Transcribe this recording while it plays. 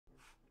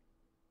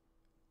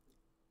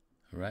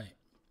All right.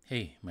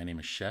 Hey, my name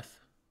is Sheff.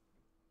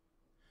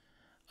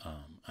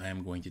 I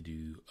am going to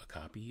do a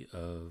copy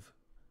of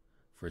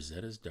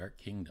Frazetta's Dark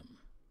Kingdom.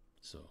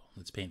 So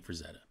let's paint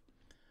Frazetta.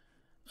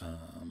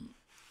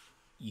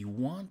 You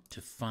want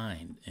to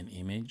find an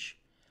image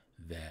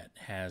that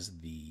has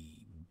the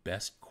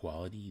best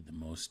quality, the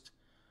most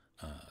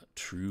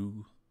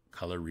true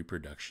color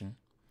reproduction.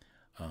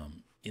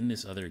 In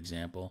this other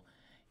example,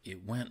 it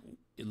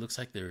looks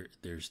like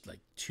there's like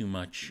too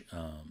much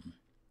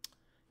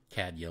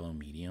cad yellow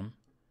medium,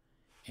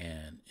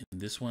 and in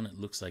this one it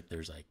looks like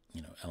there's like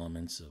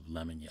elements of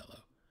lemon yellow.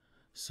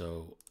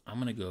 So I'm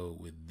gonna go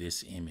with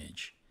this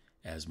image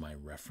as my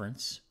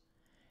reference,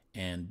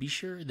 and be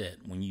sure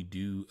that when you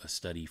do a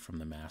study from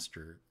the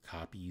master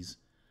copies,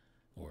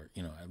 or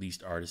at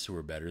least artists who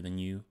are better than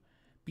you,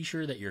 be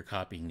sure that you're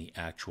copying the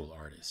actual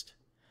artist,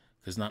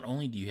 because not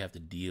only do you have to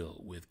deal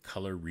with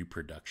color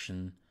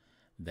reproduction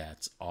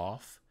that's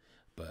off,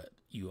 but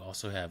you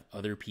also have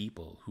other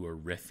people who are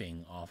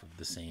riffing off of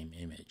the same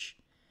image.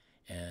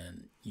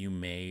 And you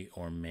may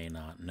or may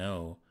not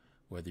know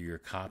whether you're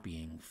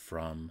copying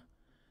from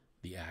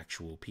the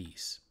actual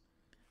piece.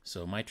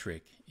 So my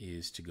trick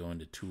is to go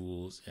into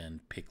tools and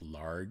pick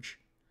large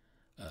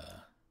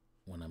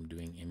when I'm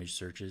doing image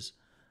searches.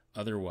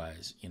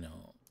 Otherwise,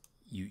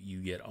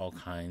 you get all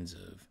kinds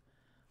of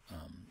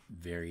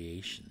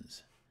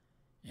variations,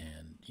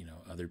 and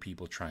other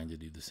people trying to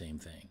do the same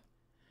thing.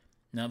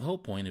 Now the whole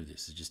point of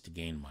this is just to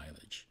gain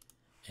mileage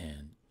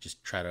and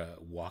just try to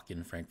walk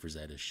in Frank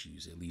Frazetta's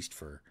shoes, at least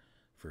for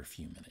a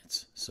few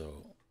minutes.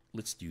 So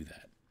let's do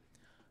that.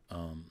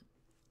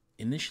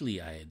 Initially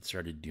I had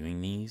started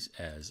doing these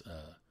as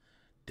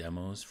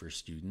demos for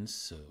students,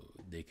 so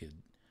they could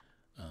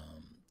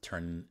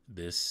turn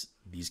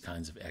these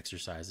kinds of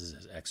exercises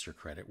as extra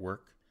credit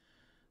work.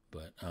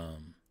 But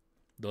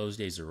those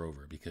days are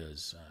over,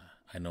 because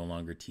I no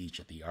longer teach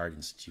at the Art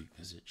Institute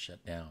because it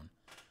shut down.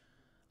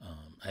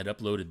 I had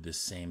uploaded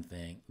this same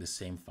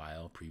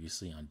file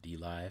previously on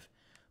DLive,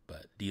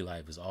 but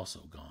DLive is also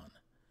gone.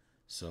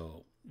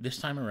 So this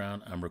time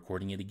around, I'm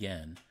recording it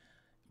again,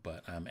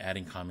 but I'm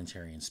adding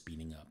commentary and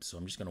speeding up. So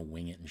I'm just going to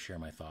wing it and share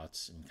my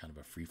thoughts in kind of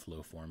a free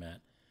flow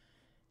format,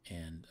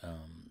 and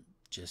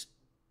just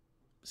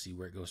see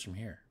where it goes from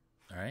here.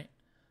 All right,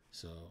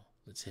 so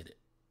let's hit it.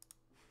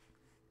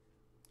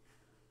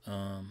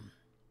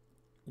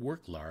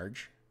 Work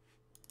large.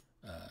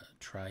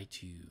 Try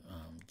to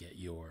get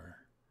your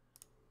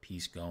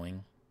piece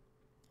going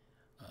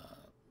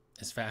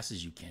as fast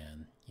as you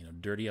can.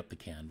 Dirty up the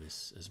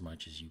canvas as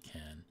much as you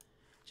can.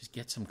 Just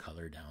get some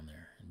color down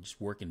there and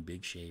just work in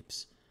big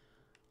shapes.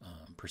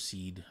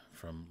 Proceed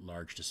from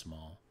large to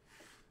small.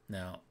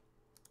 Now,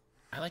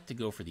 I like to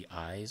go for the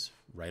eyes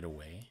right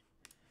away,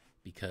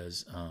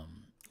 because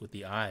with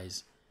the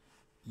eyes,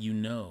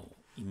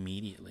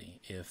 immediately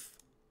if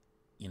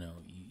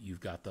you've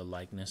got the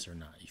likeness or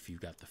not, if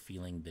you've got the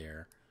feeling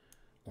there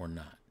or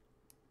not.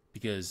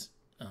 Because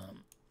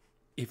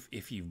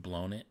if you've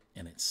blown it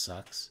and it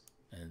sucks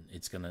and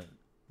it's gonna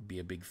be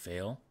a big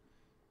fail,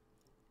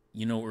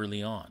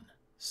 early on,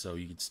 so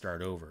you could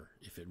start over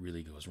if it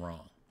really goes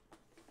wrong.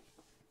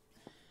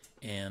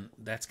 And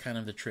that's kind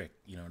of the trick,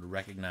 to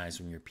recognize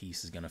when your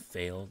piece is gonna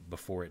fail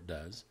before it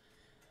does.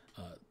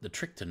 The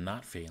trick to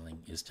not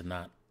failing is to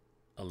not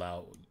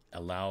allow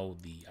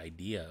the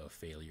idea of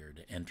failure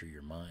to enter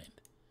your mind.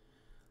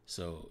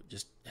 So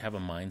just have a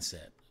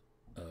mindset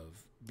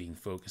of being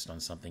focused on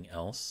something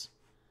else,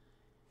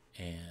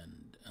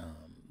 and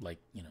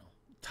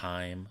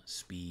time,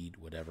 speed,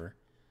 whatever,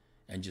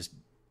 and just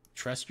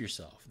trust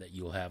yourself that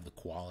you'll have the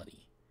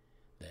quality,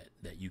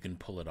 that you can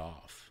pull it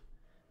off,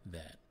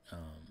 that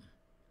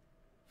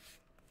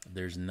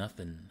there's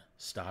nothing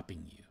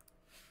stopping you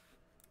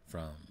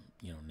from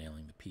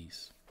nailing the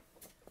piece.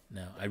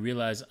 Now I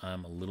realize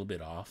I'm a little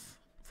bit off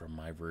from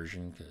my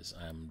version, because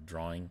I'm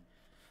drawing.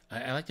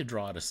 I like to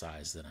draw at a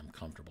size that I'm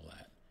comfortable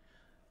at.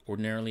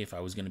 Ordinarily, if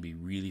I was going to be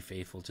really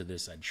faithful to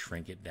this, I'd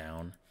shrink it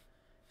down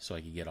so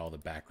I could get all the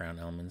background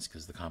elements,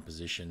 because the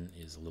composition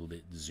is a little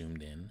bit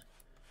zoomed in.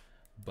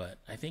 But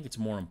I think it's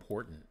more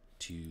important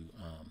to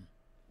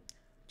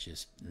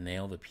just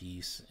nail the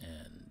piece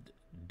and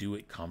do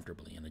it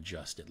comfortably and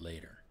adjust it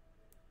later.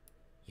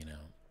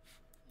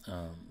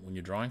 When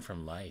you're drawing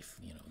from life,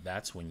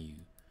 that's when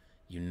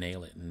you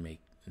nail it and make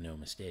no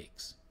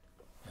mistakes.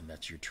 And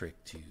that's your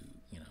trick to,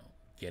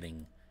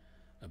 getting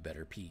a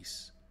better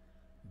piece.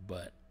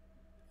 But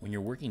when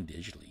you're working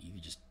digitally, you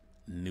can just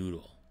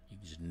noodle. You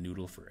can just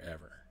noodle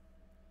forever.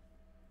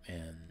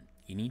 And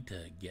you need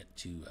to get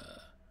to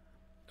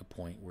a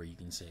point where you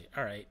can say,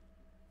 all right,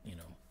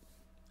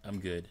 I'm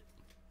good.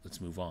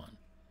 Let's move on.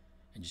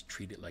 And just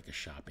treat it like a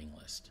shopping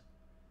list,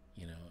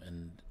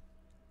 and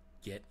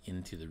get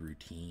into the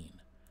routine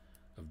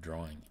of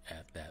drawing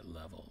at that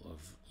level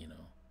of,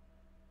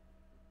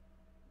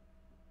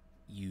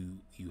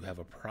 you have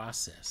a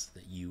process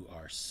that you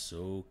are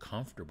so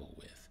comfortable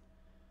with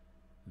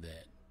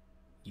that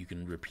you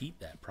can repeat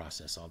that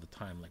process all the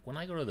time. Like when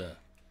I go to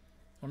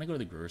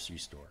the grocery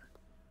store,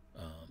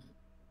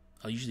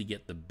 I'll usually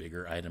get the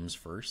bigger items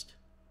first,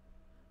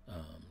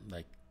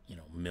 like,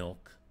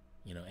 milk,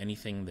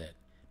 anything that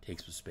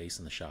takes up space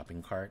in the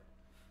shopping cart.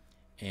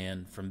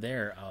 And from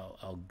there,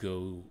 I'll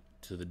go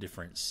to the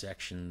different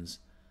sections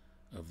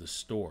of the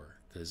store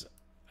because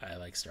I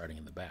like starting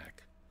in the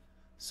back.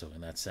 So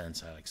in that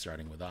sense, I like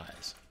starting with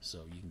eyes. So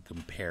you can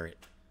compare it,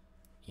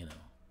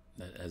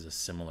 as a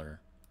similar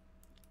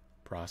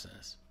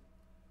process.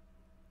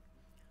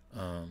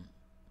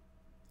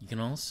 You can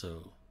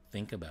also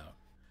think about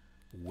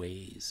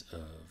ways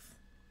of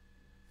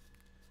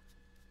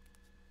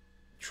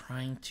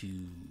trying to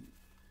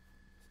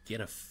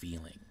get a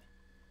feeling,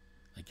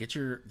 like get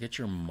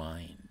your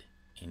mind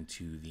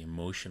into the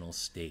emotional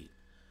state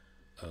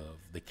of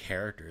the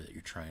character that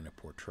you're trying to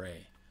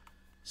portray,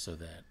 so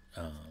that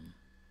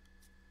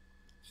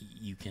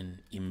you can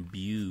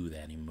imbue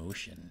that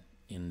emotion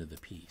into the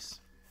piece.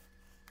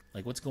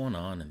 Like what's going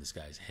on in this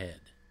guy's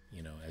head,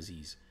 as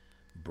he's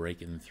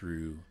breaking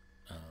through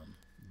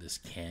this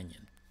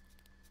canyon.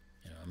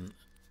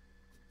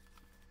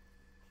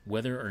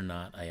 Whether or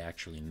not I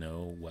actually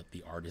know what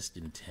the artist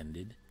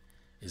intended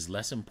is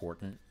less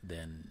important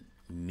than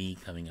me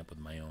coming up with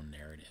my own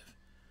narrative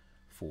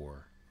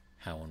for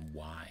how and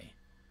why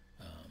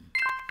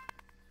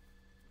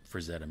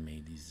Frazetta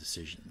made these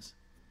decisions.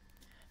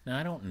 Now,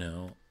 I don't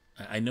know.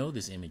 I know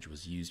this image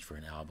was used for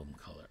an album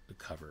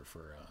cover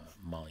for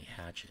Molly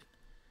Hatchet.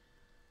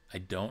 I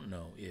don't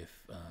know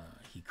if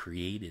he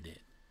created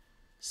it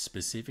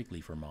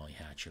specifically for Molly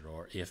Hatchet,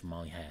 or if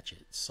Molly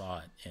Hatchet saw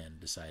it and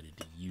decided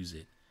to use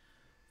it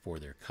for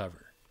their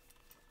cover.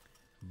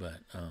 But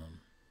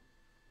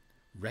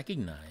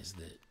recognize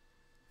that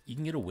you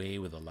can get away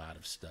with a lot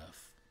of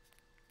stuff.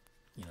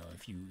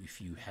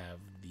 If you have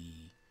the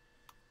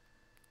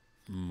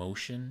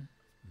motion,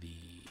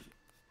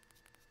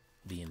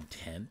 the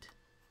intent,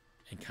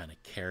 and kind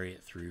of carry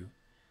it through.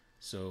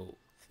 So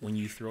when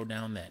you throw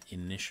down that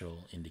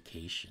initial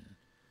indication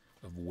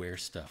of where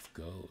stuff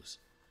goes,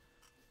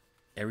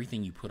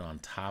 everything you put on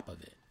top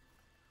of it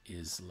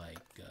is like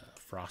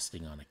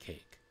frosting on a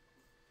cake.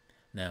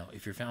 Now,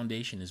 if your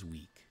foundation is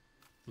weak,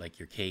 like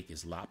your cake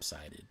is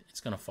lopsided,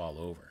 it's going to fall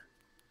over.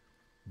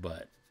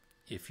 But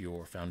if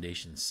your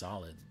foundation's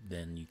solid,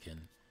 then you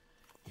can,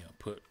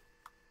 put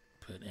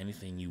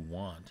anything you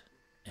want,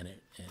 and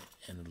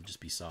it'll just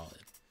be solid.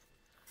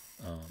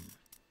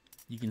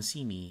 You can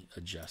see me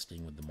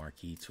adjusting with the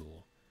marquee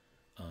tool.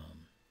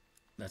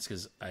 That's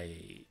because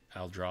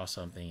I'll draw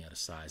something at a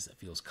size that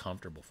feels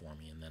comfortable for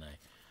me, and then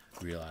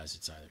I realize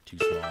it's either too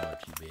small or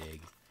too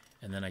big,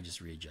 and then I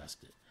just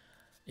readjust it.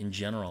 In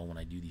general, when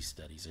I do these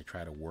studies, I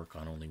try to work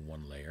on only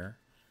one layer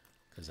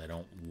because I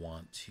don't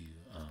want to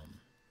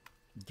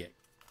get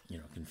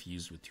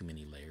confused with too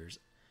many layers.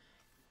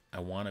 I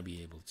want to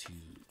be able to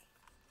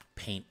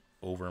paint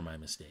over my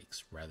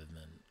mistakes rather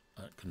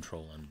than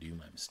control undo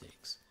my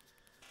mistakes.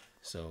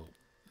 So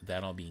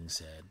that all being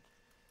said,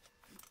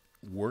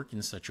 work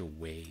in such a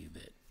way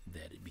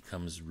that it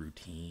becomes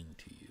routine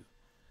to you,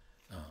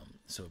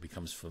 so it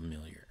becomes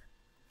familiar,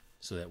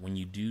 so that when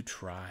you do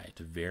try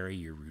to vary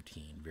your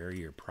routine, vary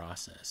your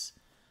process,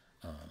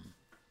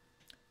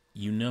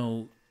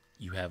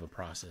 you have a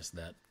process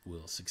that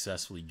will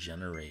successfully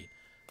generate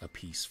a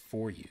piece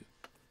for you,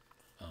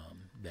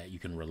 that you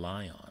can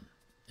rely on,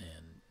 and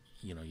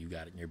you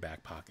got it in your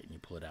back pocket and you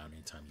pull it out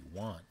anytime you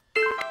want.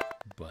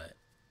 But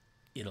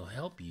it'll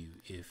help you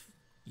if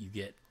you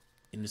get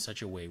into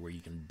such a way where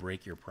you can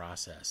break your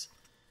process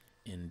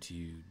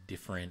into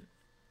different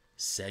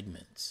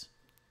segments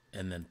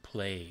and then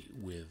play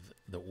with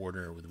the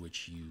order with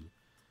which you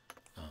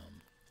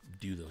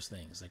do those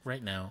things. Like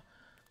right now,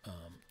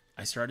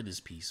 I started this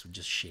piece with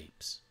just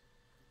shapes.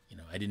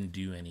 I didn't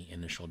do any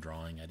initial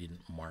drawing. I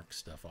didn't mark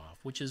stuff off,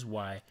 which is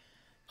why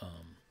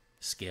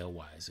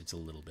scale-wise it's a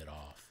little bit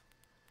off.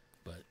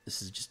 But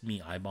this is just me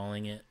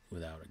eyeballing it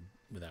without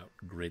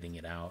gridding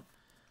it out.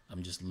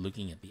 I'm just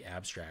looking at the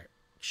abstract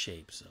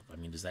shapes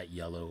of, does that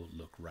yellow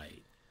look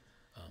right?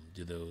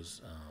 Do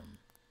those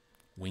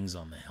wings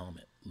on the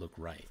helmet look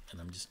right? And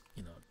I'm just,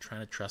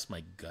 trying to trust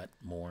my gut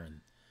more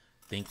and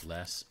think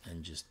less,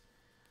 and just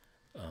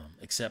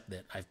accept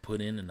that I've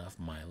put in enough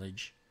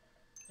mileage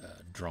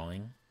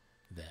drawing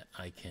that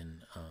I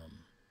can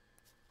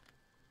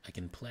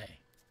play.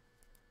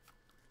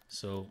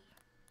 So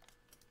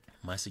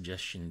my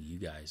suggestion to you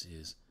guys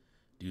is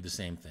do the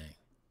same thing.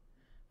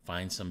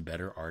 Find some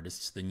better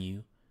artists than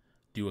you,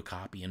 do a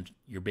copy, and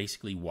you're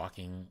basically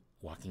walking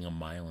a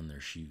mile in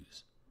their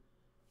shoes,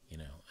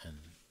 and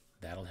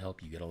that'll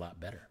help you get a lot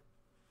better.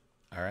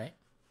 All right?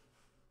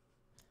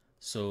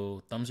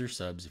 So thumbs or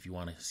subs if you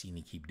want to see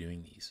me keep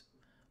doing these.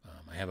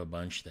 I have a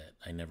bunch that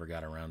I never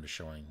got around to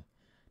showing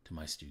to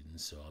my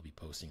students, so I'll be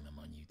posting them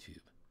on YouTube.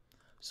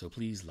 So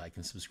please like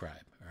and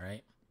subscribe, all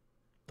right?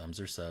 Thumbs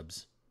or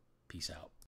subs. Peace out.